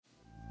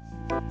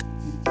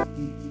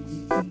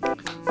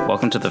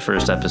Welcome to the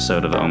first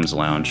episode of Ohms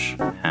Lounge,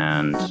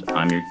 and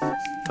I'm your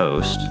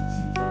host,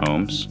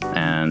 Ohms,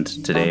 and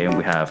today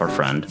we have our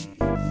friend,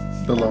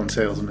 the lone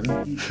salesman.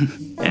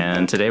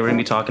 And today we're going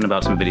to be talking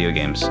about some video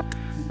games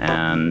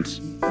and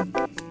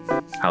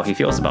how he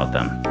feels about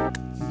them.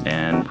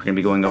 And we're going to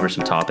be going over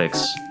some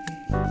topics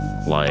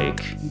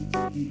like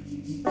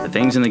the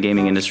things in the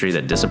gaming industry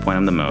that disappoint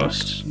him the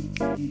most,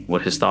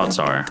 what his thoughts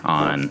are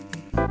on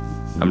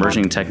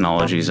emerging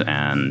technologies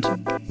and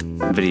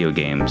video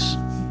games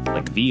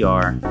like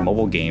VR,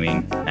 mobile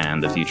gaming,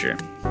 and the future.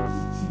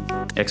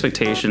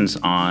 Expectations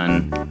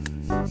on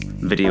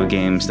video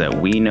games that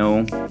we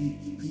know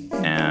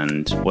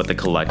and what the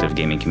collective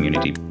gaming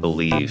community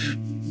believe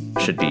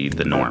should be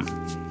the norm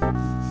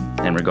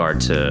in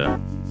regard to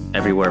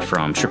everywhere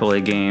from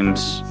AAA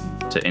games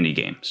to indie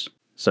games.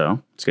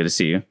 So, it's good to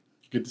see you.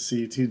 Good to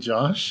see you too,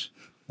 Josh.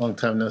 Long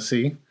time no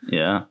see.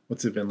 Yeah.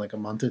 What's it been, like a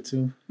month or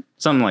two?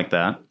 Something like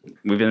that.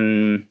 We've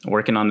been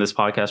working on this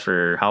podcast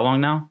for how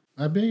long now?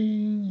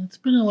 It's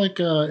been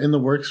like in the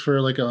works for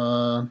like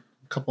a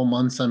couple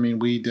months. I mean,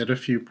 we did a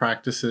few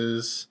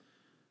practices.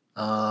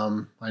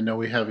 I know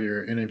we have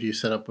your interview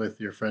set up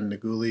with your friend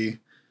Naguli.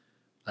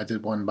 I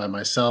did one by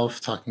myself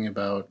talking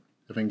about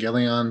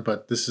Evangelion,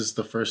 but this is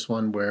the first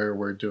one where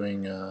we're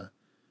doing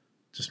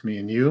just me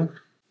and you.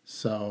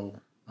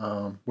 So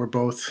we're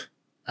both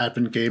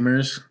Advent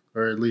gamers,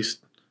 or at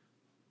least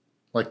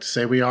like to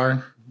say we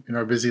are in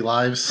our busy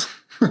lives.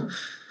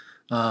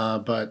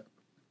 But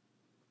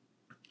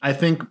I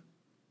think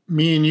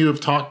me and you have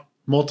talked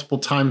multiple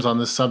times on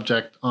this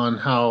subject on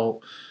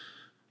how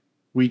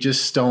we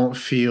just don't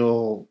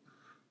feel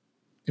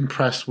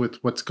impressed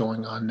with what's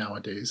going on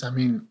nowadays. I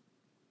mean,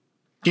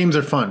 games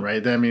are fun,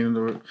 right? I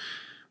mean,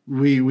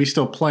 we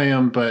still play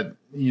them, but,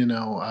 you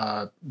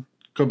know,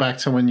 go back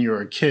to when you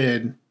were a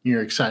kid,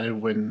 you're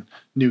excited when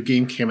new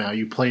game came out,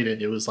 you played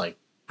it, it was like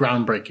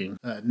groundbreaking.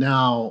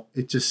 Now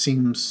it just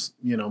seems,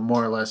 you know,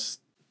 more or less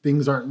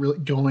things aren't really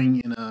going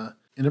in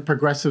a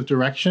progressive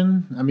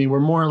direction. I mean, we're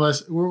more or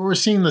less we're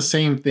seeing the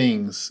same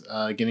things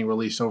getting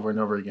released over and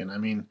over again. I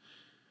mean,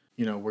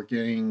 you know, we're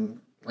getting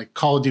like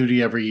Call of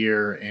Duty every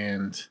year,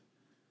 and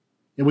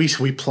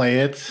we play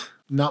it.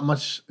 Not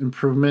much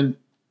improvement.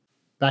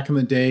 Back in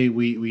the day,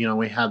 we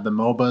had the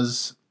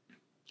MOBAs.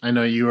 I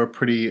know you were a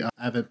pretty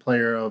avid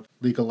player of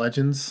League of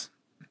Legends.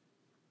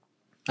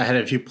 I had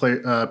a few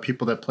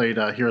people that played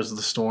Heroes of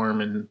the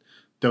Storm and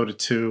Dota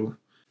 2.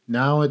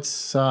 Now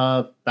it's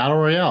Battle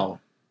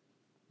Royale,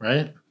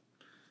 right?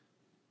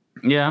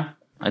 Yeah,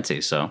 I'd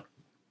say so.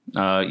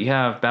 You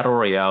have Battle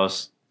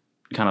Royales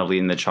kind of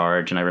leading the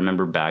charge, and I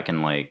remember back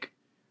in like,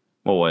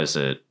 what was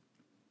it,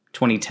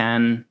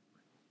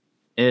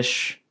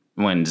 2010-ish,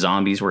 when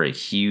zombies were a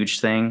huge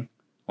thing.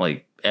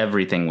 Like,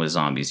 everything was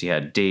zombies. You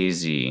had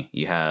DayZ,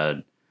 you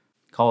had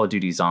Call of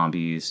Duty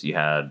Zombies, you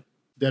had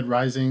Dead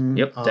Rising.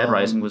 Yep, Dead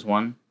Rising was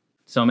one.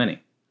 So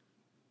many.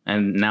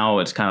 And now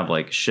it's kind of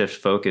like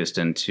shift focused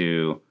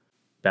into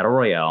Battle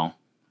Royale,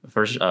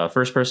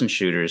 first-person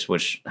shooters,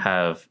 which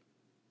have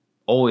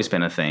always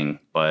been a thing,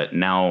 but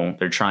now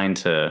they're trying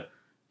to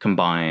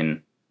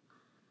combine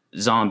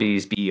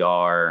zombies,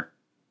 BR,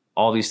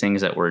 all these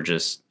things that were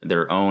just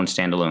their own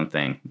standalone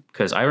thing.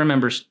 Because I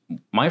remember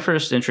my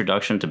first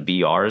introduction to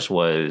BRs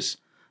was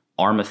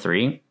Arma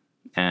 3,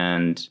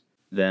 and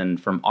then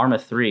from Arma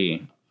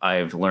 3,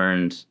 I've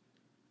learned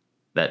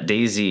that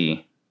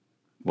DayZ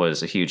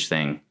was a huge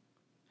thing,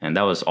 and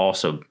that was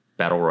also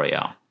Battle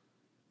Royale.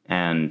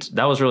 And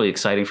that was really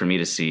exciting for me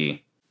to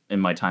see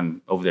in my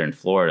time over there in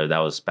Florida. That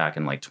was back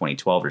in like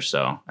 2012 or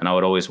so. And I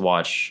would always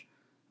watch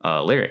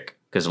Lyric,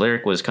 because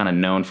Lyric was kind of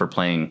known for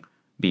playing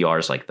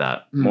BRs like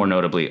that, more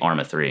notably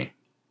Arma 3.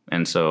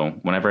 And so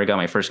whenever I got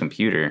my first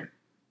computer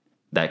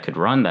that could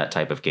run that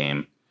type of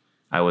game,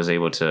 I was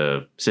able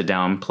to sit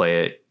down,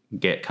 play it,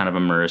 get kind of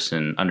immersed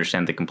and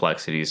understand the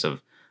complexities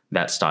of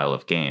that style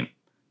of game.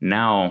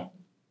 Now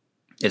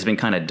it's been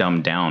kind of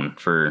dumbed down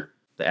for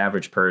the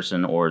average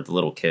person or the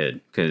little kid,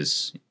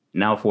 because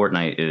now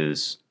Fortnite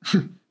is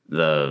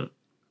the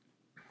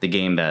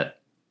game that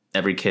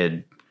every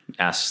kid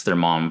asks their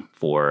mom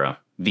for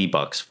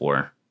V-Bucks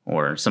for,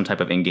 or some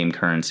type of in-game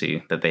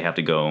currency that they have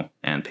to go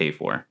and pay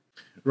for.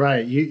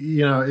 Right.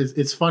 You know,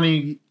 it's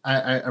funny.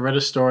 I read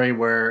a story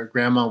where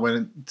grandma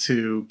went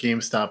to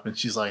GameStop and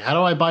she's like, how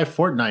do I buy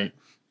Fortnite?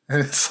 And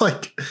it's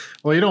like,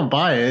 well, you don't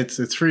buy it.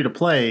 It's free to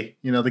play.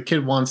 You know, the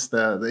kid wants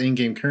the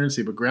in-game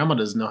currency, but grandma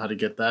doesn't know how to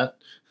get that.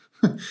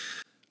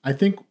 I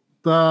think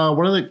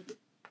one of the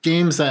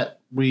games that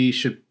we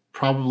should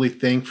probably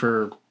thank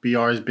for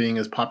BRs being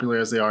as popular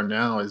as they are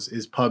now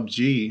is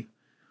PUBG,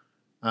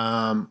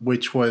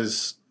 which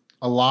was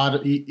a lot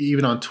of,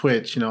 even on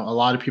Twitch, you know, a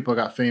lot of people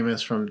got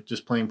famous from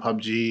just playing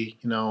PUBG.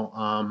 You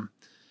know,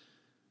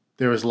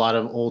 there was a lot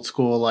of old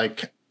school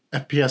like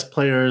FPS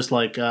players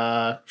like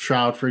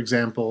Shroud, for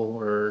example,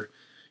 or,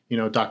 you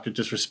know, Dr.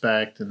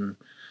 Disrespect, and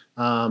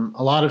a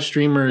lot of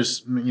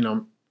streamers, you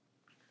know,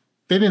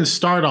 they didn't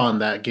start on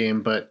that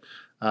game, but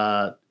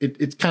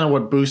it's kind of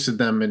what boosted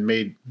them and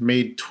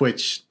made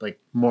Twitch like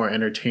more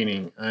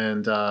entertaining.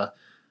 And I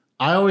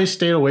always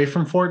stayed away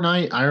from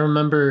Fortnite. I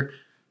remember,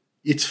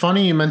 it's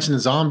funny you mentioned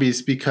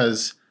zombies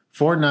because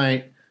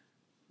Fortnite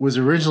was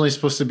originally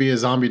supposed to be a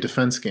zombie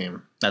defense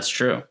game. That's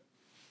true.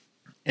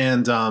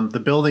 And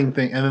the building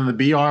thing, and then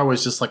the BR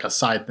was just like a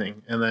side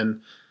thing. And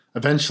then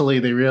eventually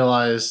they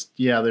realized,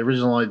 yeah, the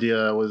original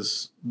idea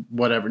was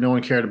whatever. No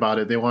one cared about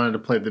it. They wanted to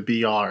play the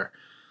BR.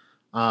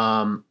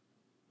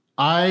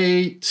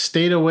 I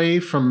stayed away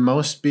from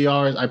most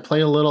BRs. I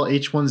played a little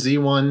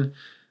H1Z1.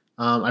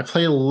 I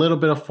played a little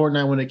bit of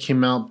Fortnite when it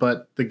came out,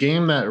 but the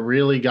game that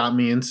really got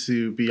me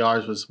into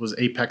BRs was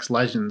Apex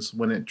Legends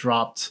when it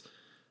dropped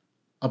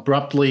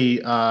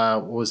abruptly.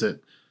 What was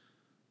it?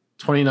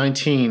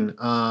 2019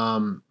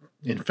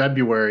 in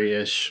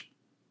February-ish.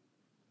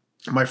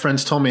 My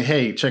friends told me,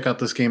 hey, check out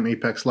this game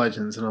Apex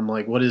Legends. And I'm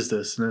like, what is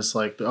this? And it's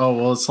like, oh,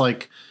 well, it's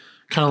like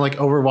kind of like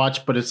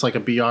Overwatch, but it's like a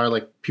BR.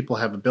 Like people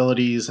have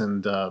abilities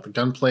and the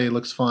gunplay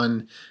looks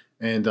fun.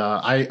 And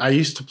I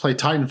used to play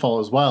Titanfall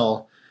as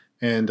well.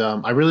 And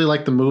I really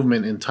like the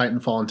movement in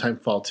Titanfall and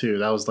Titanfall 2.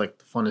 That was like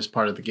the funnest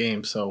part of the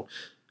game. So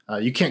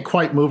you can't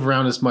quite move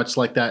around as much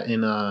like that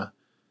in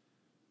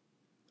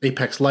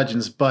Apex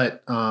Legends,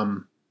 but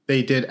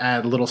they did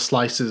add little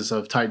slices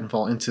of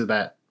Titanfall into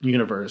that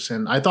universe.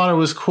 And I thought it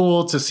was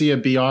cool to see a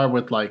BR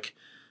with like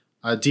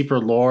a deeper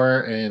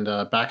lore and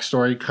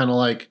backstory, kind of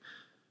like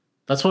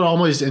that's what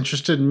always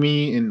interested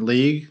me in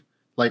League.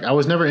 Like I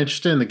was never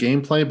interested in the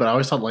gameplay, but I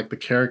always thought like the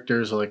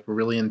characters were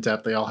really in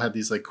depth. They all had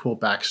these like cool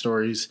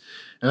backstories,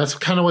 and that's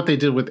kind of what they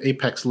did with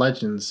Apex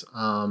Legends.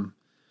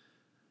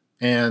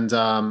 And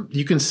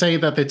you can say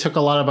that they took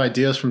a lot of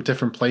ideas from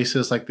different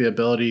places, like the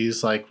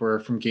abilities like were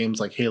from games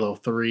like Halo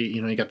 3.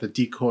 You know, you got the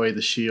decoy,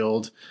 the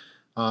shield.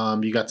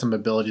 You got some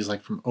abilities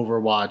like from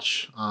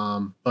Overwatch.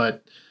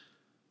 But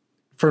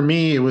for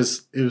me, it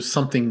was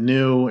something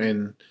new,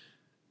 and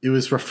it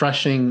was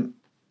refreshing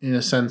in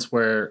a sense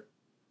where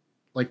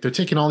like they're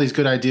taking all these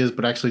good ideas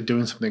but actually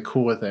doing something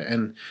cool with it.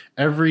 And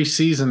every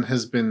season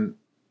has been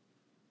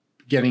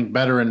getting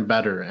better and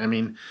better. I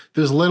mean,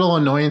 there's little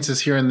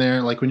annoyances here and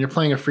there, like when you're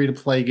playing a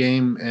free-to-play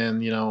game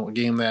and, you know, a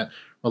game that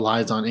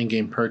relies on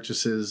in-game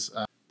purchases,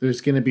 there's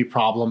going to be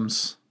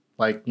problems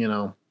like, you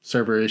know,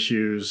 server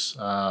issues,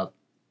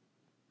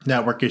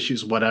 network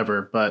issues,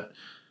 whatever. But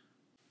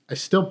I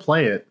still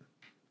play it.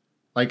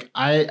 Like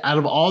out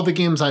of all the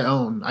games I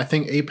own, I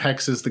think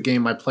Apex is the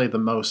game I play the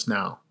most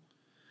now.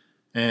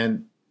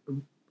 And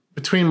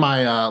between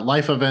my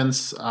life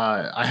events,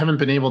 I haven't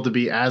been able to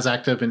be as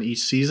active in each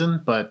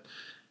season, but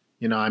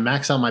you know, I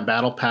max out my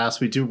battle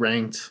pass. We do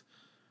ranked.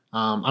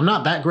 I'm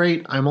not that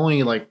great. I'm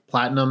only like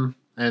platinum,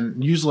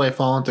 and usually I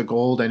fall into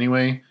gold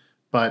anyway.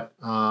 But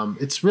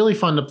it's really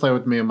fun to play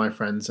with me and my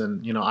friends,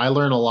 and you know, I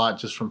learn a lot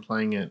just from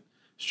playing it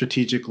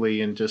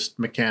strategically and just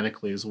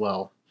mechanically as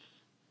well.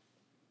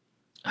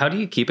 How do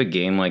you keep a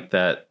game like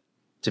that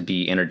to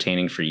be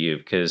entertaining for you?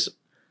 Because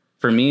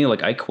for me,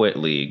 like I quit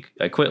League.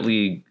 I quit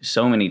League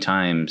so many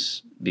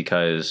times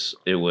because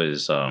it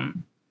was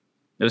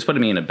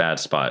putting me in a bad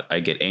spot.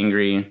 I get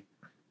angry,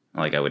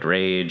 like I would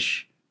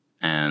rage,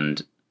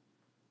 and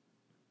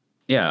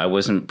yeah, I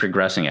wasn't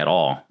progressing at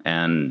all.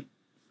 And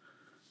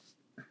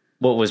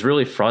what was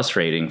really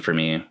frustrating for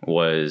me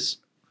was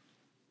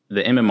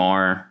the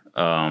MMR,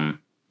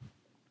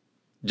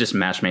 just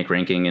matchmake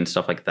ranking and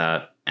stuff like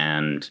that,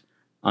 and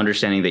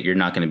understanding that you're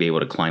not going to be able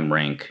to climb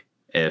rank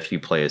if you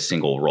play a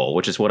single role,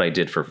 which is what I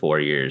did for 4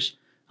 years.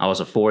 I was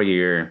a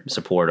 4-year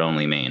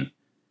support-only main,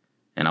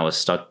 and I was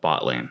stuck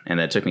bot lane. And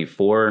that took me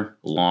 4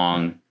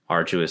 long,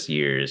 arduous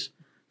years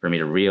for me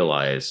to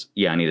realize,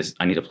 yeah, I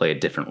need to play a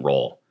different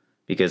role.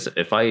 Because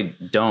if I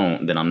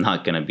don't, then I'm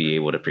not going to be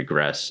able to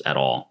progress at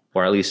all,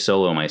 or at least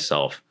solo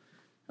myself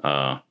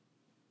to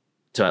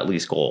at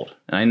least gold.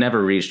 And I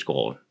never reached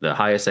gold. The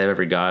highest I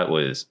ever got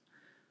was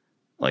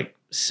like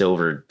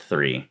silver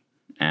 3.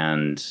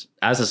 And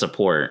as a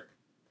support,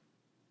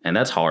 and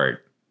that's hard.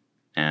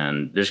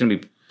 And there's going to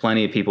be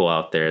plenty of people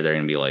out there that are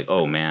going to be like,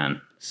 oh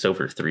man,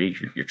 silver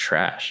 3, you're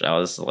trash. I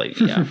was like,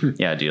 yeah,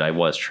 yeah, dude, I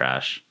was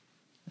trash.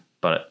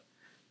 But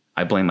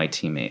I blame my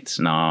teammates.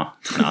 No.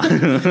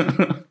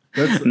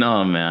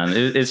 No, man.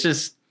 It's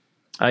just,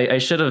 I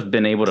should have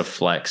been able to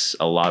flex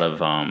a lot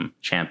of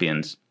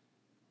champions.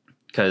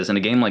 Because in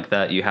a game like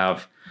that, you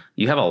have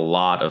a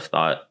lot of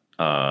thought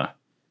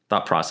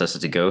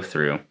processes to go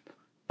through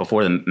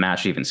before the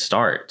match even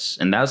starts.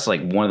 And that's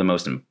like one of the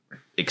most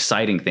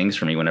exciting things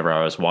for me whenever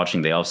I was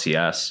watching the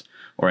LCS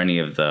or any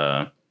of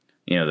the,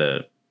 you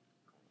know,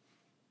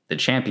 the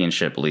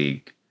championship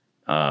league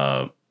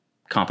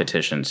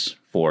competitions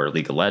for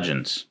League of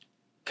Legends,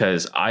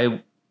 because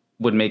I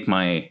would make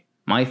my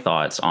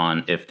thoughts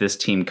on if this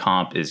team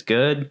comp is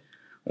good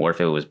or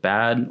if it was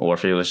bad or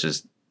if it was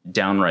just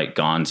downright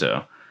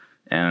gonzo.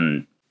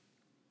 And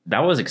that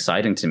was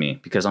exciting to me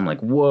because I'm like,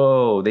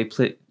 whoa, they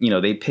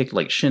picked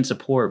like Shin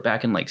support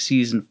back in like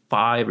season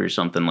 5 or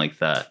something like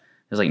that.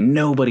 It's like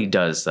nobody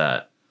does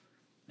that.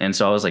 And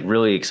so I was like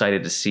really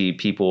excited to see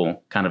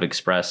people kind of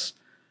express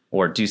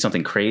or do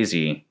something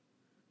crazy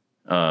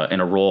in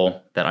a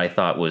role that I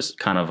thought was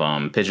kind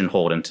of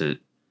pigeonholed into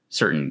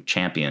certain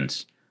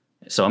champions.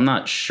 So I'm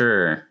not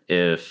sure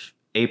if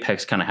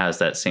Apex kind of has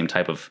that same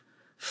type of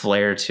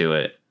flair to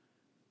it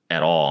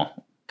at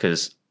all,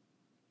 because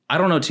I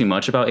don't know too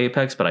much about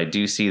Apex, but I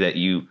do see that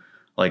you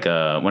like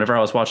whenever I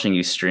was watching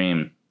you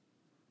stream,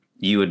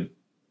 you would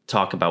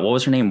talk about, what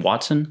was her name,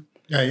 Watson?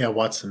 Yeah,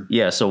 Watson.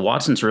 Yeah, so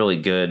Watson's really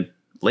good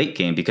late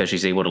game because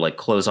she's able to like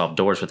close off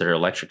doors with her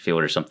electric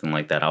field or something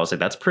like that. I was like,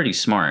 that's pretty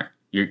smart.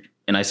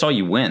 And I saw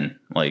you win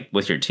like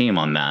with your team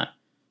on that.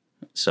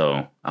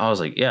 So I was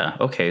like, yeah,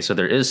 okay, so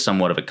there is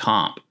somewhat of a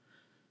comp.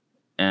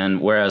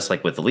 And whereas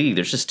like with the League,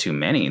 there's just too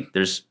many.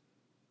 There's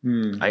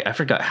I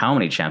forgot how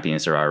many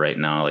champions there are right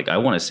now. Like I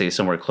want to say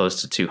somewhere close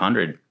to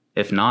 200,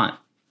 if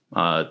not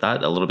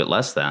that a little bit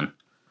less than.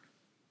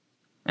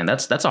 And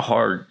that's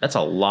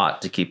a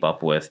lot to keep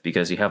up with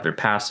because you have their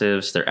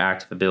passives, their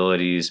active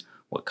abilities,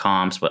 what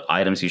comps, what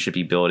items you should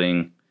be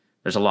building.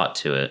 There's a lot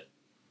to it.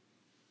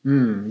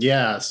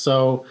 Yeah.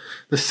 So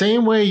the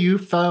same way you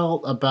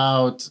felt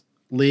about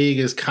League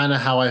is kind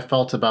of how I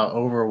felt about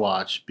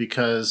Overwatch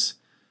because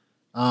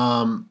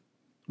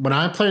when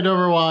I played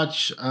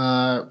Overwatch,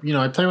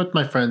 I play with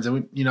my friends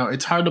and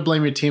it's hard to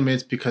blame your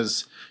teammates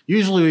because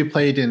usually we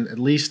played in at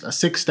least a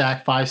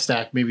 6-stack,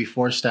 5-stack, maybe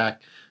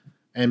 4-stack,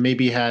 and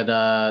maybe had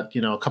a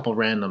couple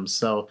randoms.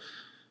 So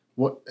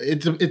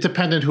it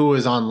depended who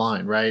was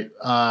online, right?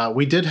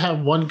 We did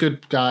have one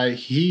good guy.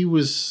 He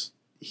was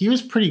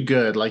pretty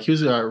good. Like he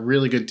was a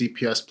really good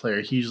DPS player.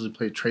 He usually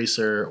played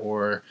Tracer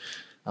or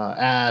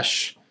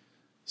Ashe.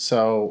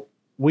 So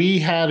we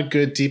had a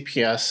good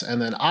DPS, and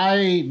then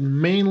I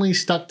mainly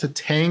stuck to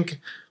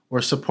tank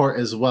or support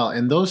as well.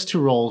 And those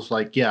two roles,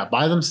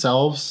 by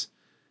themselves,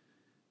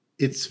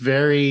 it's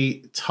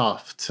very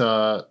tough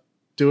to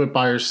do it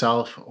by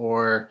yourself,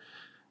 or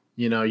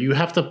you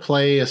have to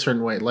play a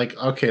certain way. Like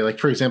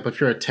for example, if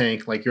you're a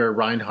tank, like you're a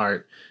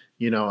Reinhardt,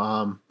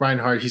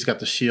 Reinhardt, he's got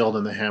the shield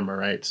and the hammer,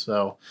 right?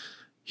 So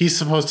he's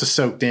supposed to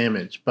soak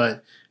damage,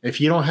 but if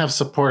you don't have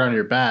support on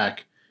your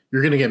back,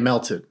 you're gonna get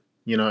melted.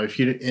 If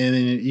you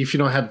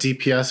don't have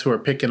DPS who are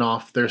picking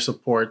off their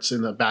supports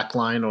in the back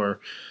line, or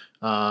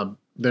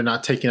they're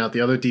not taking out the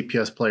other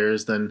DPS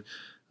players, then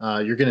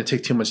you're going to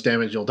take too much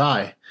damage, you'll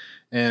die.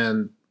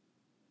 And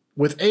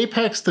with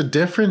Apex, the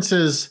difference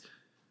is,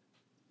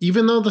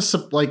 even though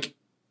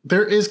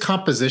there is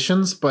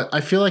compositions, but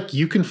I feel like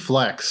you can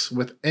flex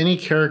with any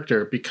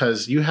character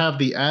because you have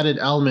the added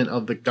element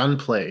of the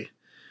gunplay.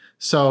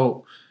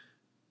 So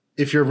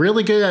if you're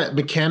really good at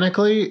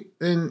mechanically,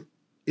 then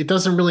it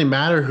doesn't really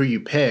matter who you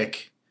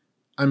pick.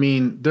 I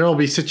mean, there will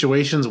be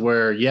situations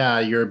where,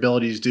 your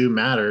abilities do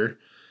matter.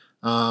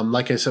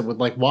 Like I said, with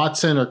like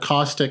Watson or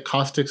Caustic.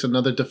 Caustic's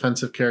another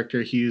defensive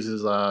character. He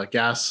uses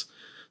gas.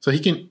 So he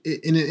can,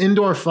 in an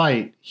indoor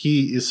fight,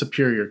 he is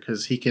superior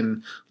because he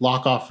can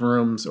lock off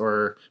rooms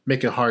or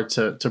make it hard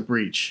to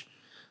breach.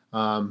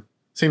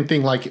 Same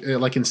thing like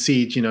in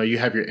Siege, you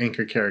have your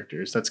anchor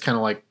characters. That's kind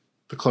of like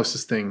the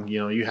closest thing.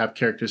 You have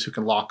characters who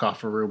can lock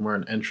off a room or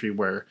an entry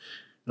where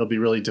it'll be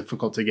really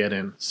difficult to get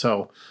in.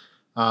 So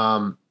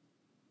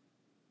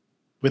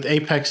with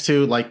Apex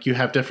too, you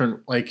have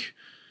different,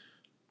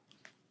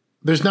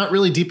 there's not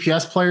really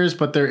DPS players,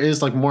 but there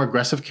is more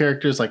aggressive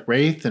characters like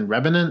Wraith and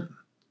Revenant,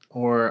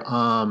 or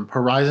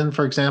Horizon,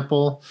 for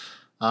example.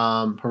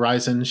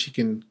 Horizon, she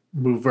can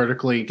move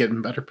vertically, get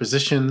in better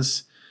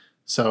positions.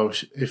 So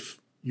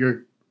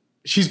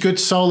she's good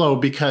solo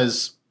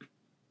because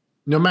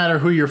no matter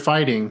who you're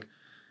fighting,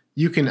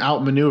 you can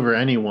outmaneuver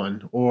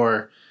anyone.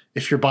 Or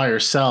if you're by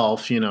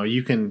yourself,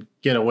 you can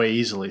get away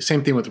easily.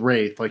 Same thing with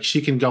Wraith. She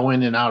can go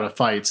in and out of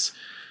fights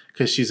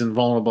because she's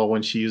invulnerable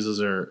when she uses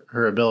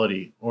her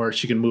ability, or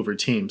she can move her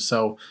team.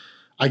 So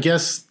I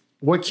guess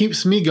what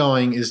keeps me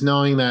going is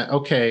knowing that,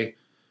 okay,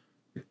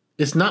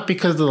 it's not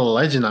because of the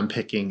legend I'm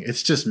picking.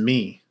 It's just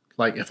me.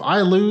 If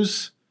I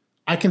lose,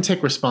 I can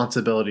take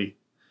responsibility.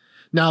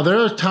 Now, there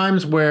are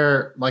times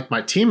where,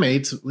 my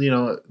teammates,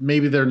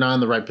 maybe they're not in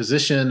the right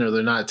position or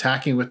they're not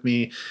attacking with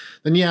me.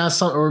 Then,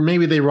 or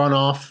maybe they run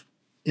off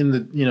in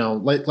the,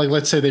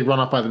 let's say they run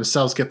off by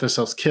themselves, get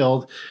themselves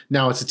killed.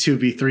 Now it's a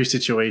 2v3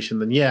 situation.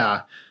 Then,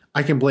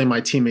 I can blame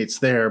my teammates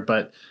there.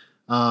 But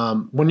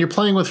when you're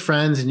playing with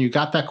friends and you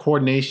got that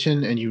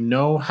coordination and you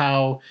know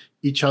how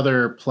each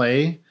other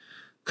play,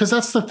 because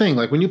that's the thing.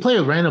 When you play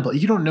with random,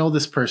 you don't know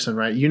this person,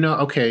 right?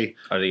 Okay,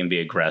 are they gonna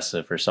be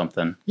aggressive or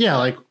something?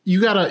 Yeah,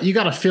 you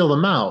gotta feel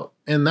them out,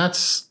 and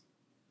that's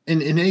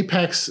in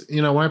Apex.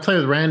 When I play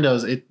with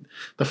randos,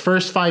 the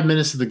first 5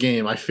 minutes of the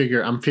game, I'm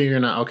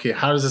figuring out, okay,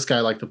 how does this guy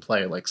like to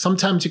play?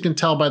 Sometimes you can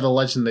tell by the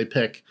legend they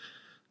pick,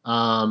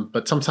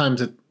 but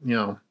sometimes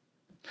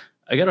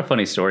I got a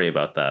funny story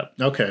about that.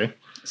 Okay,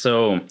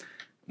 so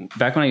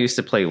back when I used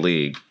to play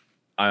League,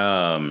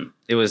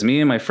 it was me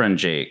and my friend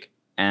Jake,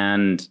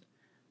 and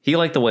he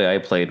liked the way I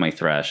played my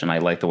Thresh, and I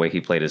liked the way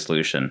he played his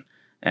Lucian.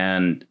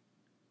 And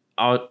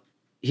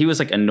he was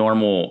a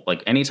normal,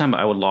 anytime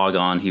I would log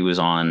on, he was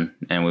on,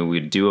 and we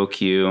would duo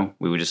queue.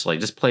 We would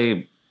just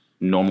play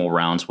normal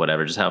rounds,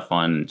 whatever, just have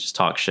fun, just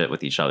talk shit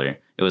with each other.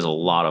 It was a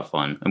lot of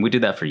fun. And we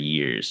did that for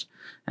years.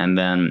 And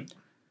then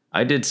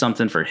I did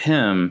something for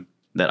him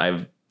that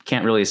I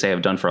can't really say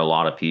I've done for a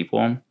lot of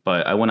people,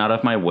 but I went out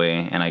of my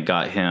way and I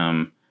got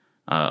him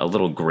a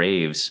little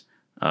Graves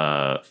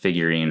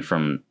figurine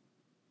from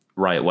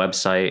Riot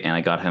website, and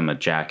I got him a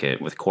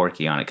jacket with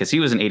Corky on it because he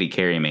was an 80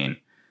 carry main.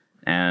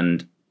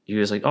 And he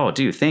was like, oh,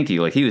 dude, thank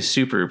you. Like, he was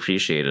super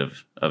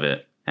appreciative of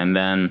it. And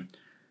then,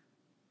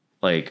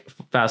 like,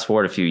 fast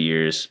forward a few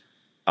years,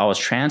 I was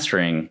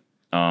transferring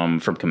from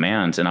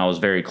commands, and I was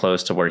very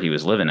close to where he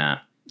was living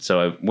at.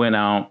 So I went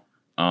out,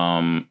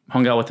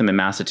 hung out with him in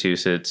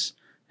Massachusetts,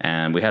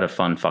 and we had a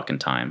fun fucking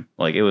time.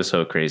 Like, it was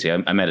so crazy.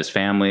 I met his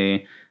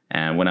family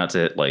and went out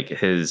to, like,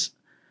 his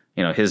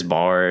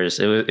bars.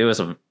 It was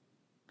a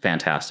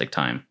fantastic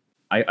time.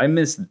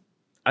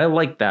 I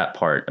like that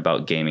part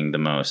about gaming the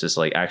most, is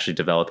like actually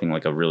developing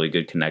like a really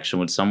good connection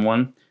with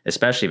someone,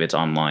 especially if it's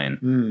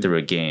online through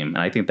a game. And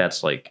I think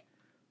that's like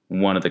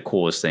one of the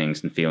coolest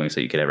things and feelings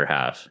that you could ever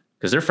have,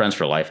 because they're friends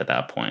for life at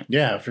that point.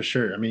 Yeah, for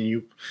sure. I mean,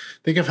 you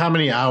think of how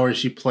many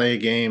hours you play a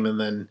game, and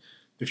then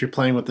if you're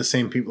playing with the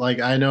same people,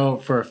 like I know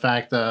for a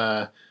fact,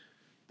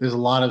 there's a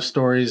lot of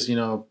stories,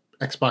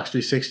 Xbox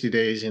 360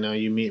 days,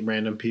 you meet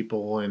random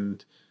people,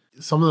 and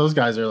some of those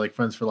guys are like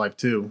friends for life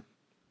too.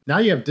 Now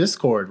you have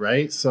Discord,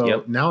 right?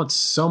 So Now it's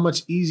so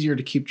much easier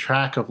to keep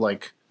track of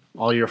like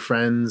all your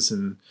friends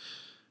and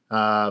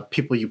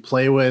people you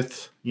play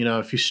with.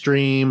 If you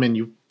stream and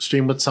you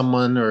stream with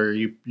someone, or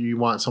you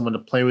want someone to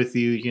play with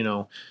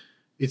you,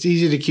 it's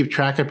easy to keep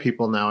track of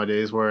people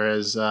nowadays.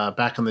 Whereas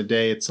back in the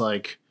day, it's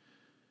like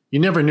you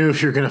never knew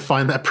if you're going to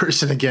find that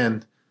person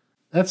again.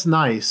 That's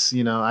nice.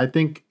 I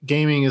think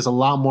gaming is a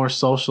lot more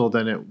social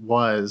than it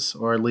was,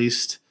 or at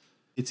least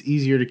it's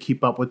easier to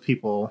keep up with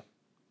people.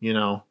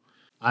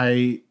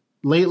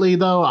 Lately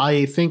though,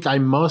 I think I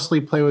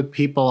mostly play with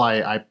people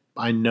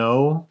I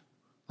know.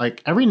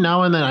 Like every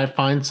now and then I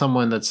find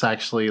someone that's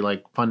actually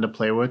like fun to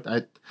play with.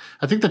 I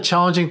think the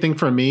challenging thing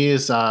for me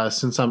is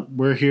since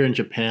we're here in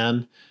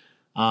Japan,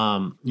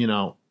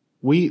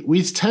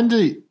 we tend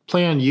to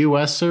play on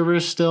US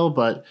servers still,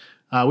 but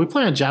we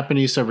play on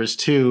Japanese servers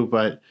too.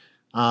 But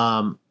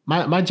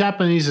my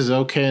Japanese is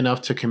okay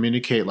enough to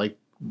communicate like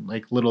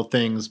little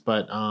things,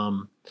 but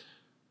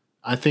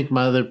I think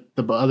the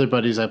other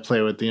buddies I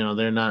play with,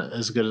 they're not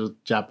as good as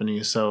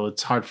Japanese, so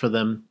it's hard for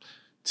them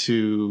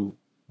to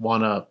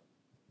want to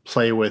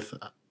play with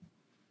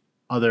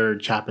other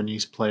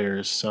Japanese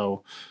players.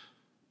 So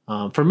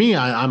for me,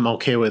 I'm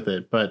okay with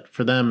it, but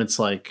for them, it's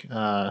like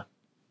they're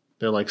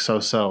like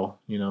so.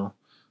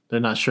 They're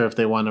not sure if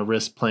they want to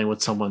risk playing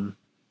with someone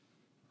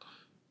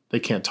they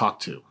can't talk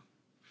to.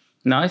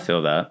 No, I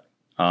feel that.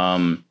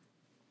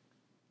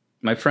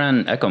 My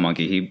friend Echo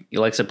Monkey, he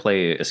likes to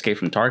play Escape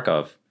from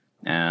Tarkov.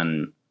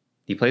 And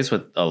he plays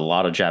with a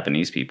lot of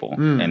Japanese people,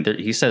 and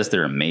he says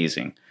they're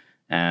amazing.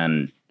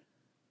 And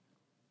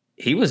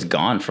he was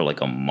gone for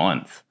like a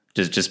month,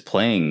 just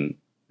playing,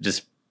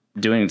 just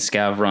doing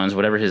scav runs,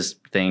 whatever his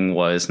thing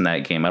was in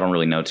that game. I don't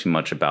really know too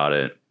much about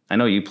it. I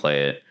know you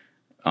play it,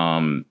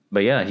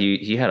 but yeah,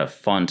 he had a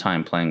fun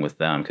time playing with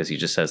them, because he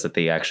just says that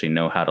they actually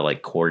know how to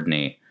like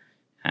coordinate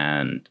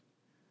and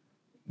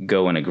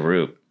go in a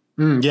group.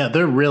 Yeah,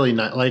 they're really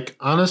nice. Like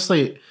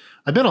honestly,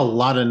 I've met a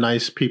lot of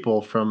nice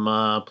people from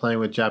playing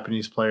with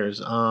Japanese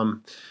players.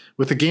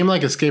 With a game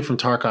like Escape from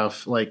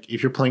Tarkov, like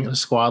if you're playing in a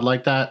squad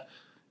like that,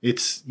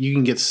 you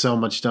can get so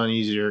much done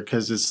easier,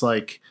 because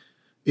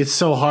it's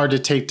so hard to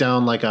take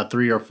down like a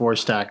 3 or 4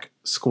 stack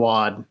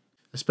squad,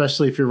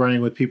 especially if you're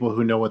running with people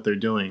who know what they're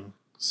doing.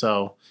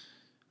 So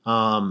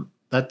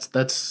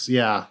that's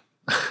yeah.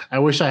 I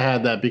wish I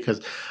had that,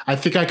 because I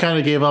think I kind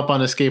of gave up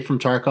on Escape from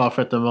Tarkov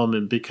at the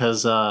moment,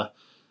 because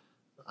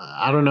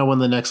I don't know when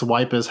the next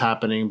wipe is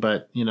happening,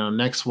 but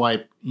next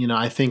wipe,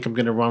 I think I'm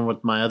going to run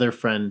with my other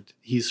friend.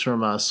 He's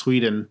from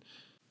Sweden,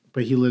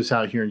 but he lives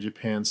out here in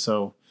Japan.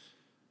 So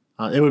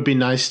it would be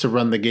nice to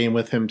run the game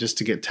with him, just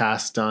to get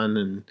tasks done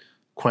and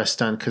quests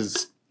done.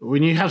 Because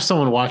when you have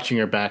someone watching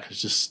your back,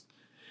 it's just,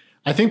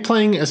 I think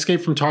playing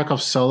Escape from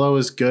Tarkov solo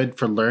is good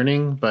for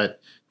learning,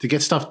 but to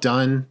get stuff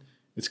done,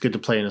 it's good to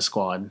play in a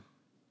squad.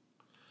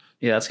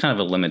 Yeah, that's kind of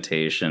a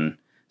limitation.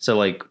 So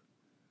like,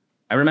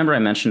 I remember I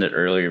mentioned it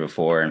earlier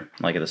before,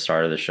 like at the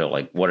start of the show,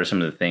 like what are some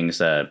of the things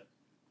that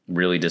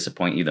really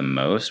disappoint you the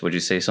most? Would you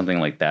say something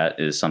like that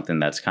is something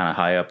that's kind of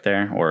high up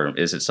there, or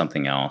is it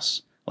something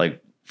else?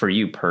 Like for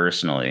you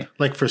personally?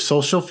 Like for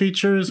social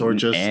features or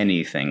just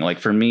anything? Like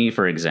for me,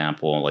 for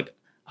example, like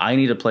I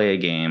need to play a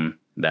game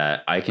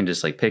that I can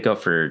just like pick up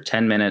for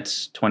 10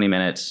 minutes, 20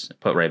 minutes,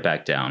 put right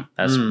back down.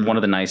 That's one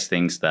of the nice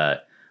things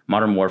that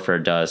Modern Warfare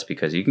does,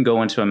 because you can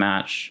go into a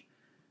match,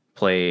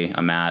 play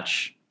a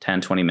match, 10,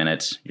 20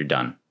 minutes, you're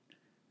done.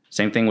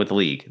 Same thing with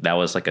League. That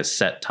was like a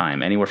set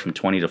time, anywhere from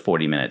 20 to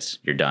 40 minutes,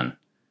 you're done.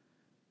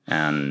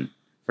 And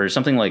for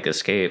something like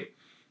Escape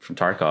from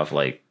Tarkov,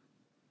 like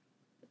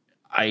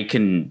I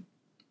can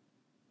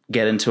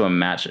get into a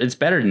match. It's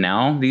better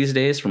now these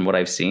days from what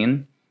I've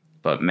seen.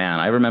 But man,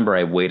 I remember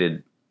I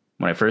waited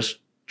when I first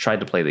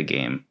tried to play the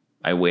game.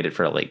 I waited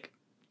for like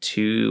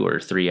 2 or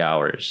 3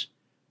 hours.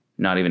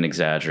 Not even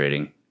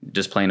exaggerating.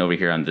 Just playing over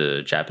here on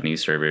the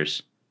Japanese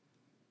servers.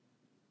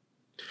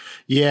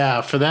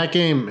 Yeah, for that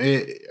game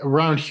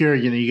around here,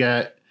 you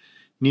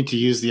need to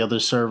use the other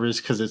servers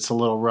because it's a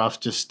little rough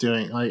just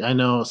doing. Like I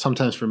know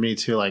sometimes for me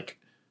too, like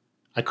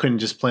I couldn't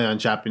just play on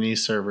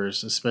Japanese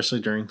servers, especially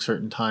during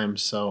certain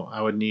times. So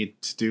I would need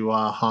to do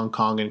Hong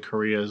Kong and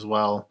Korea as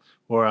well,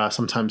 or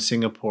sometimes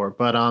Singapore.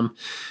 But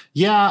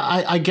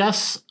yeah, I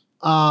guess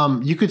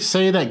you could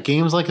say that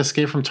games like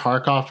Escape from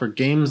Tarkov are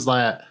games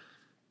that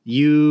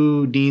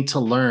you need to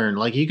learn.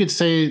 Like you could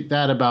say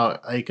that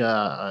about like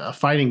a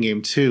fighting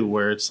game too,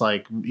 where it's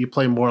like you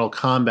play Mortal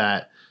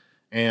Kombat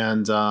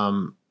and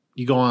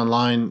you go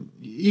online.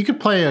 You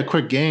could play a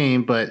quick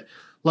game, but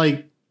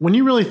like when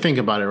you really think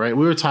about it, right?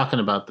 We were talking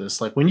about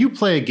this. Like when you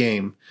play a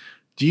game,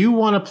 do you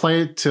want to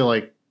play it to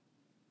like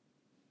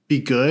be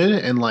good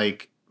and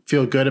like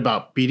feel good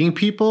about beating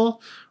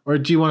people, or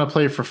do you want to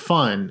play for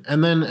fun?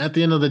 And then at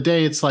the end of the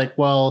day, it's like,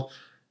 well,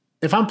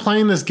 if I'm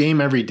playing this game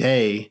every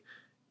day,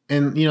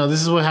 and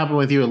this is what happened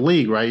with you at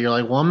League, right? You're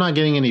like, well, I'm not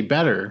getting any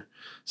better,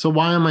 so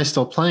why am I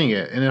still playing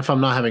it? And if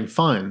I'm not having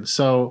fun,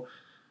 so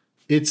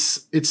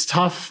it's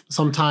tough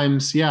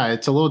sometimes. Yeah,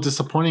 it's a little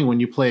disappointing when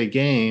you play a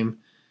game,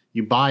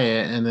 you buy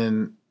it, and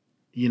then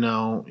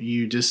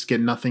you just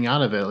get nothing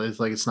out of it. It's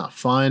like it's not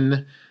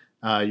fun.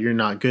 You're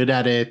not good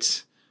at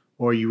it,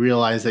 or you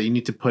realize that you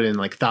need to put in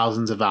like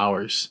thousands of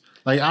hours.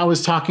 Like I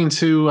was talking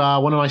to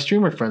one of my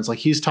streamer friends, like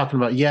he's talking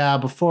about, yeah,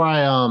 before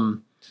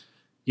I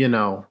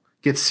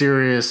get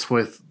serious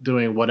with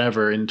doing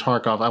whatever in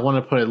Tarkov, I want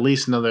to put at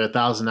least another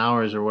 1,000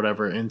 hours or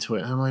whatever into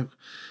it. And I'm like,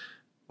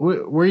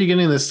 where are you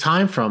getting this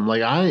time from?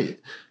 Like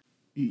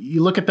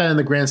you look at that in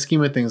the grand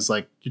scheme of things,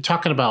 like you're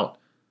talking about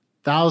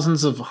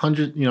hundreds of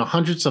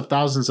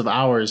thousands of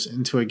hours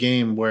into a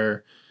game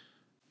where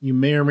you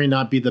may or may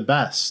not be the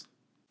best.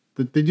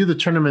 They do the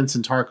tournaments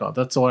in Tarkov.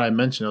 That's what I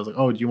mentioned. I was like,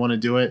 oh, do you want to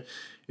do it?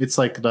 It's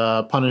like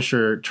the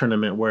Punisher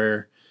tournament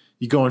where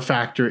you go in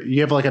factory.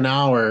 You have like an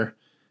hour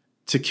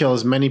to kill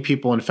as many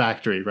people in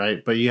factory,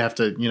 right? But you have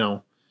to,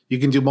 you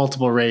can do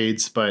multiple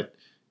raids, but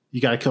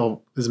you got to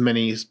kill as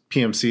many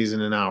PMCs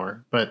in an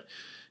hour. But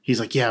he's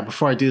like, yeah,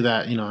 before I do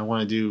that, I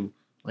want to do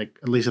like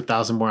at least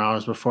 1,000 more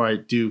hours before I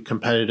do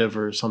competitive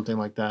or something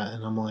like that.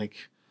 And I'm like,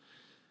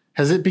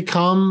 has it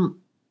become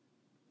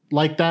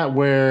like that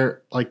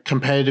where like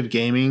competitive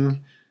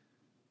gaming,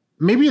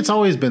 maybe it's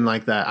always been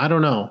like that. I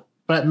don't know.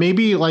 But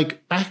maybe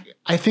like back,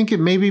 I think it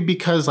may be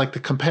because like the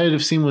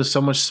competitive scene was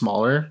so much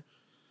smaller.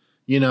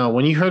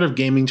 When you heard of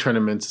gaming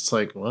tournaments, it's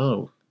like,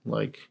 whoa,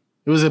 like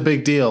it was a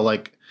big deal.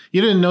 Like you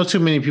didn't know too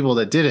many people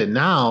that did it.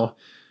 Now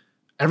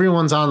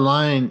everyone's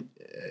online.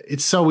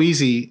 It's so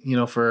easy,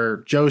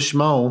 for Joe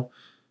Schmo,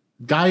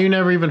 guy you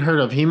never even heard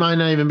of. He might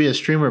not even be a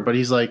streamer, but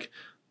he's like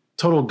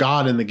total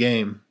god in the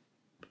game.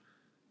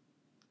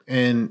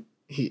 And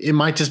it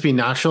might just be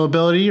natural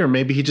ability, or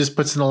maybe he just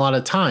puts in a lot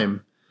of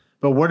time.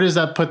 But where does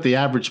that put the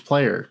average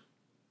player?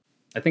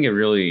 I think it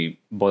really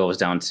boils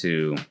down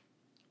to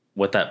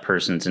what that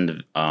person's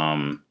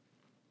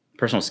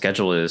personal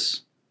schedule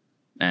is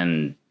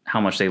and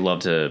how much they love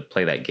to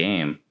play that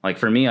game. Like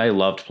for me, I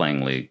loved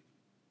playing League.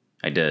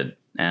 I did.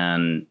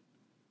 And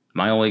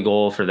my only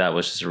goal for that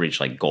was just to reach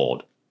like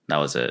gold. That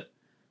was it.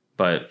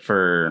 But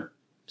for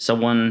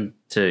someone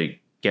to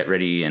get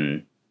ready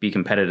and be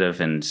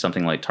competitive in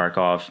something like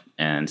Tarkov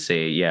and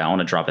say, yeah, I want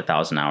to drop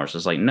 1,000 hours.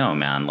 It's like, no,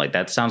 man, like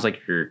that sounds like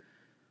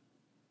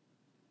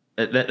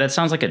that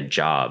sounds like a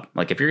job.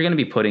 Like if you're going to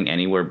be putting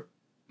anywhere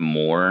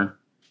more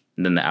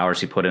than the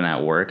hours you put in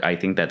at work, I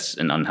think that's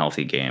an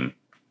unhealthy game.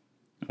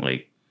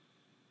 Like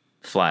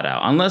flat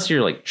out, unless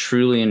you're like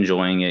truly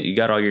enjoying it, you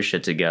got all your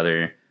shit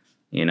together,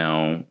 you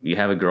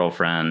have a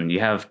girlfriend, you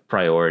have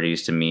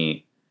priorities to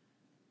meet.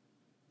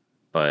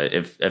 But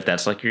if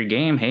that's like your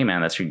game, hey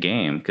man, that's your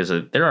game. Because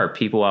there are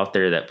people out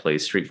there that play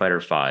Street Fighter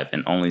V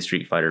and only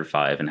Street Fighter V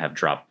and have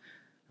dropped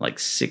like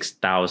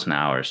 6,000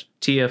 hours.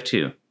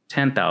 TF2,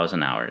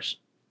 10,000 hours.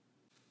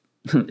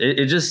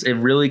 It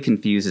really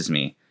confuses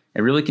me.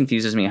 It really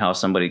confuses me how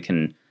somebody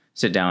can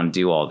sit down and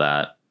do all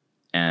that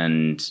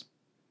and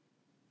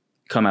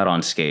come out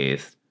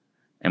unscathed.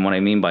 And what I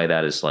mean by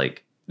that is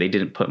like they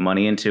didn't put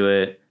money into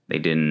it. They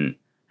didn't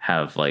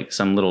have like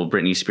some little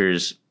Britney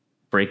Spears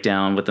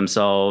breakdown with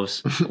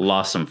themselves,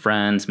 lost some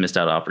friends, missed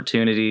out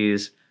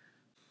opportunities.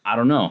 I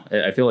don't know.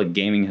 I feel like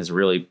gaming has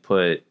really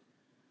put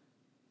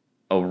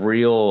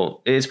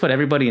it's put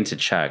everybody into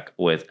check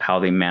with how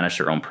they manage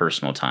their own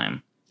personal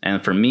time.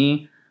 And for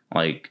me,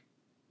 like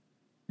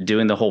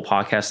doing the whole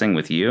podcast thing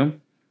with you,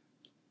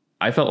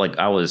 I felt like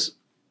I was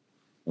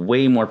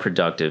way more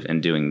productive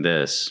in doing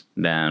this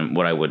than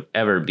what I would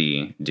ever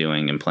be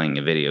doing in playing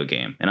a video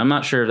game. And I'm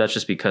not sure if that's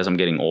just because I'm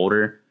getting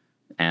older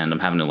and I'm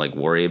having to like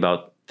worry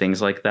about things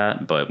like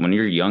that. But when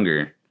you're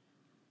younger,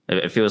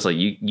 it feels like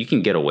you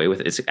can get away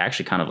with it. It's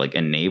actually kind of like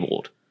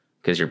enabled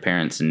because your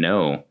parents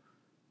know,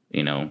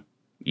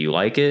 you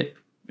like it.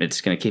 It's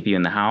going to keep you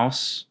in the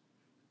house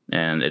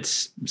and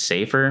it's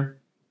safer,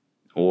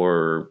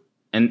 or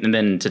and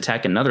then to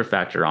tack another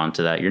factor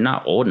onto that, you're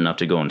not old enough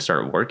to go and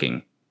start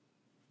working,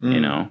 you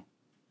know?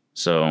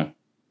 So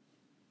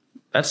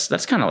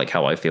that's kind of like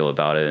how I feel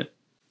about it.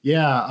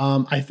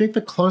 Yeah, I think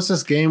the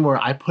closest game where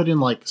I put in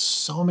like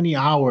so many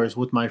hours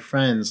with my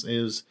friends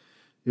is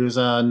it was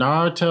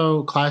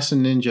Naruto Class of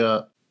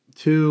Ninja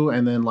 2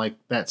 and then like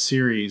that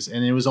series,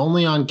 and it was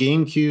only on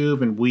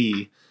GameCube and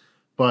Wii,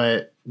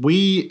 but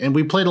we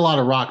played a lot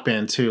of Rock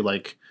Band too,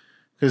 like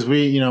because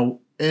we, you know,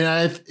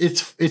 and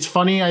it's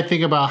funny. I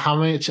think about how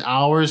much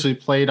hours we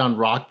played on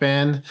Rock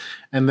Band,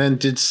 and then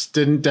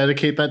didn't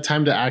dedicate that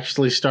time to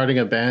actually starting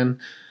a band.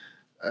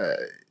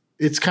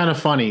 It's kind of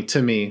funny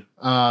to me.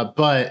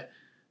 But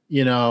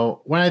you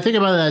know, when I think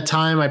about that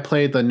time, I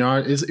played the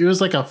Naruto. It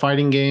was like a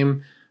fighting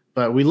game,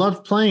 but we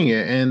loved playing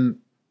it, and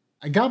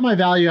I got my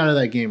value out of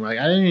that game. Like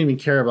I didn't even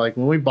care about like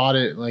when we bought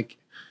it. Like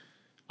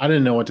I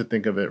didn't know what to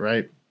think of it,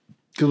 right?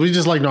 Because we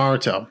just like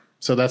Naruto,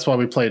 so that's why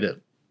we played it.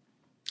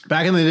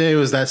 Back in the day, it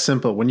was that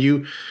simple. When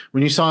you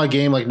saw a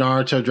game like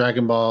Naruto,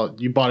 Dragon Ball,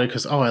 you bought it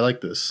because, oh, I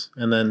like this.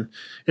 And then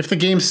if the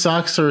game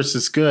sucks or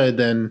it's good,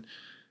 then,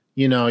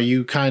 you know,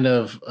 you kind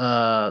of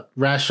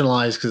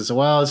rationalize because,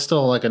 well, it's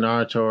still like a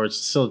Naruto or it's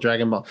still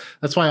Dragon Ball.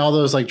 That's why all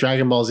those like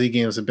Dragon Ball Z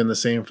games have been the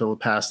same for the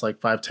past like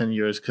 5-10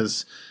 years,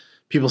 because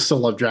people still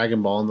love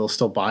Dragon Ball and they'll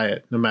still buy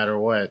it no matter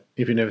what,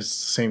 even if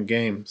it's the same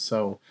game.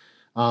 So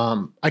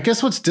I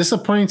guess what's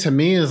disappointing to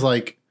me is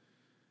like,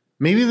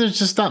 maybe there's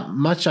just not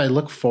much I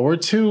look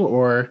forward to,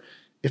 or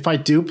if I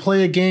do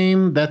play a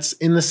game that's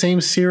in the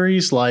same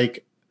series,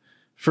 like,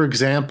 for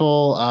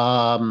example,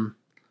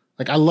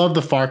 like I love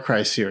the Far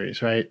Cry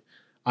series, right?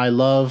 I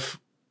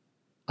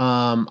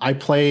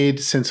played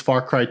since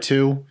Far Cry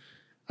 2.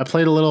 I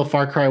played a little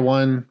Far Cry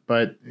 1,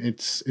 but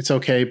it's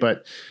okay.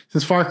 But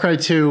since Far Cry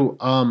 2,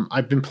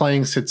 I've been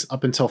playing since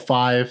up until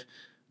 5,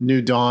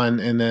 New Dawn,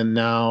 and then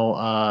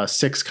now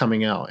 6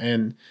 coming out.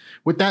 And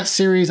with that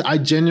series, I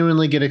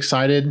genuinely get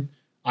excited.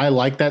 I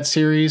like that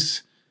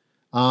series.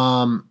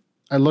 I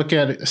look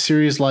at a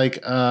series like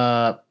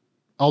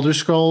Elder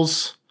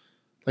Scrolls,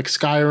 like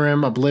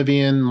Skyrim,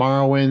 Oblivion,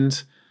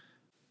 Morrowind.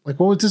 Like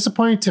what was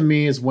disappointing to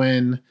me is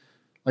when,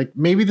 like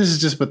maybe this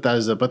is just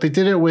Bethesda, but they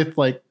did it with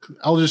like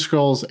Elder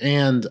Scrolls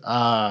and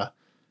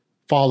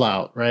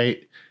Fallout,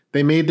 right?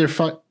 They made their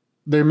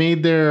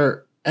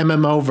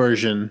MMO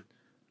version,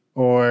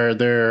 or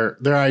their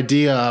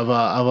idea of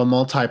a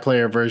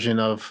multiplayer version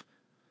of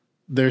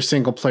their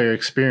single player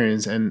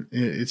experience, and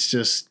it's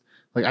just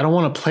like I don't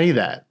want to play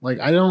that. Like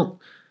I don't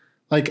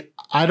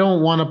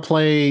want to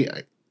play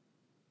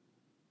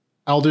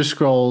Elder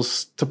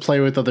Scrolls to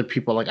play with other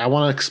people. Like I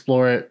want to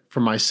explore it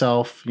for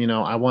myself. You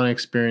know, I want to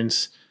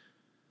experience,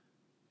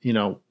 you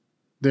know,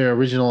 their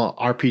original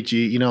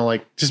RPG. You know,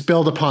 like just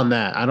build upon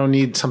that. I don't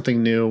need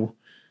something new.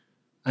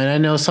 And I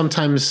know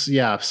sometimes,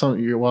 yeah,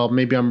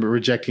 maybe I'm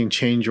rejecting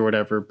change or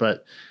whatever,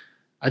 but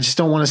I just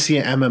don't want to see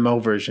an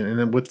MMO version. And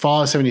then with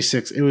Fallout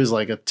 76, it was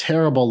like a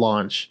terrible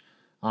launch.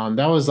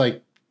 That was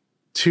like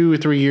 2 or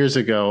 3 years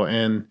ago.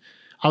 And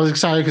I was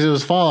excited because it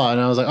was Fallout.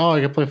 And I was like, oh, I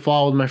could play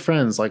Fallout with my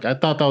friends. Like, I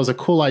thought that was a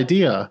cool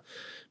idea.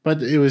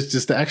 But it was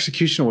just the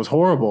execution was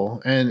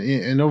horrible.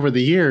 And over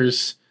the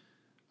years,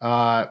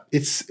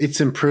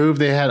 it's improved.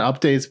 They had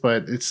updates,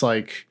 but it's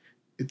like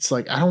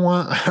I don't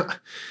want...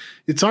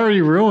 it's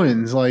already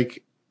ruined.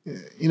 Like,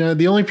 you know,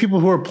 the only people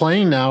who are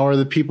playing now are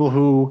the people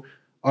who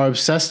are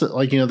obsessed.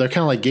 Like, you know, they're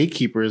kind of like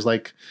gatekeepers.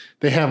 Like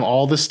they have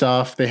all the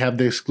stuff, they have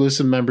the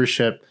exclusive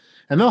membership,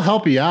 and they'll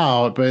help you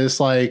out. But it's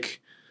like,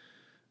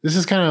 this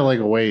is kind of like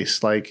a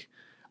waste. Like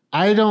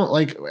I don't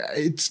like,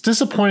 it's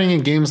disappointing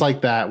in games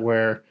like that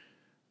where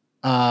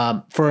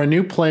for a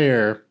new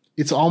player,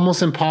 it's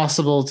almost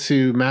impossible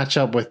to match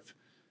up with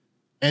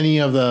any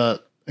of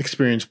the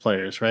experienced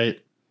players, right?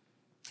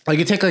 Like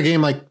you take a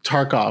game like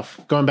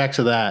Tarkov, going back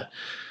to that,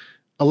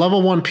 a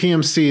level 1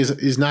 PMC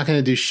is not going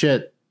to do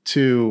shit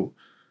to,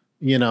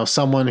 you know,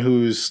 someone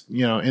who's,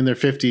 you know, in their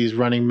 50s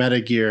running Meta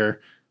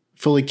Gear,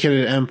 fully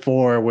kitted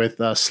M4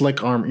 with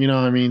slick armor. You know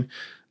what I mean?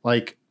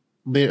 Like,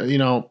 you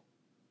know,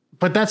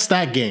 but that's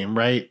that game,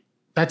 right?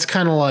 That's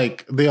kind of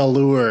like the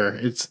allure.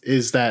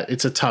 Is that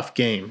it's a tough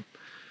game.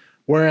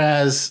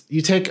 Whereas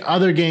you take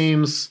other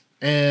games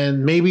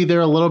and maybe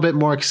they're a little bit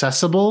more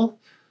accessible,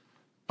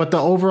 but the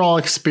overall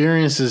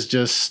experience is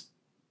just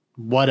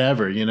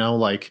whatever, you know,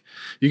 like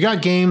you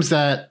got games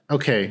that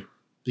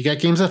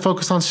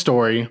focus on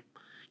story,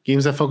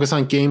 games that focus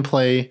on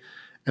gameplay,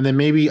 and then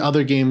maybe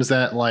other games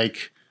that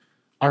like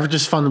are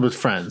just fun with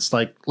friends,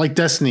 like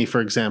Destiny, for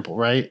example,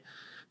 right?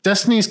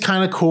 Destiny is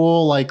kind of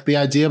cool. Like the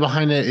idea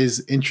behind it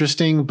is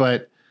interesting,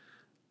 but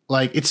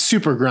like it's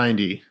super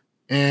grindy,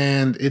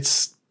 and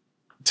it's,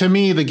 to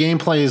me, the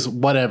gameplay is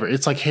whatever.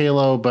 It's like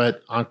Halo,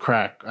 but on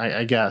crack,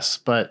 I guess.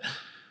 But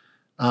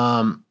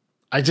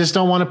I just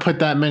don't want to put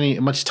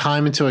much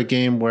time into a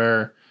game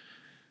where,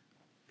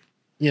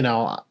 you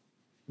know,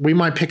 we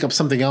might pick up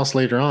something else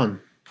later on.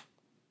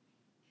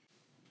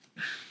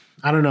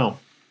 I don't know.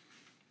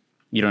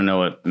 You don't know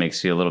what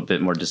makes you a little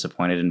bit more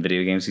disappointed in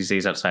video games these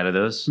days outside of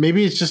those?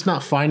 Maybe it's just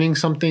not finding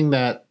something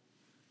that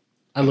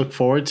I look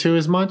forward to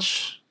as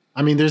much.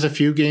 I mean, there's a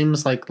few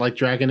games like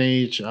Dragon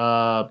Age.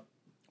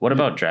 What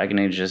about Dragon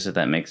Age is it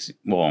that makes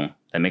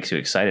you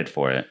excited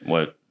for it?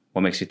 What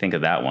makes you think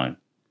of that one?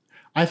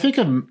 I think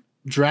of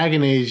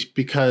Dragon Age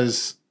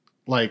because,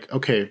 like,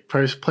 okay,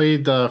 first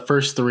played the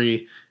first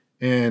three,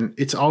 and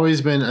it's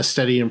always been a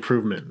steady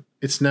improvement.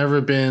 It's never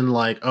been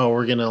like, oh,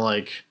 we're gonna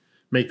like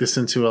make this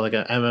into like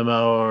a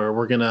MMO, or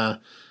we're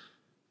gonna,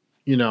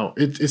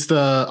 it's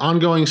the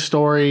ongoing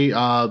story,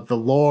 the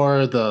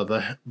lore,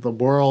 the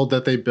world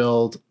that they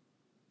build.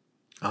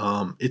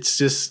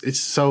 It's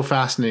so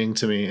fascinating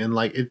to me, and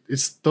like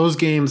it's those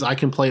games I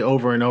can play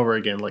over and over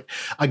again. Like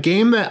a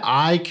game that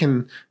I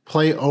can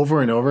play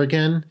over and over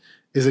again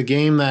is a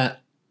game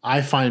that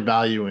I find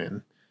value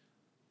in.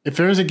 If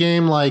there's a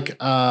game like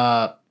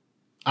I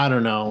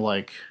don't know,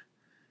 like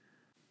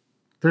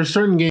there's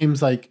certain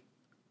games like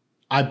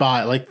I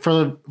buy, like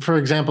for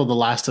example, The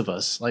Last of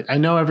Us. Like I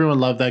know everyone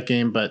loved that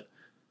game, but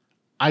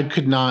I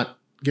could not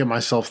get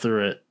myself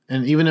through it,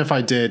 and even if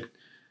I did,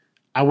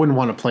 I wouldn't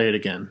want to play it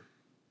again.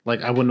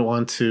 Like I wouldn't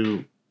want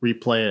to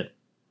replay it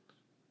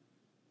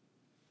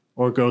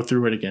or go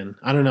through it again.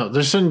 I don't know.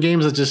 There's certain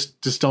games that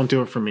just don't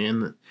do it for me,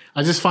 and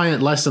I just find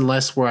it less and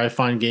less where I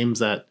find games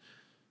that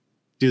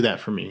do that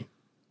for me.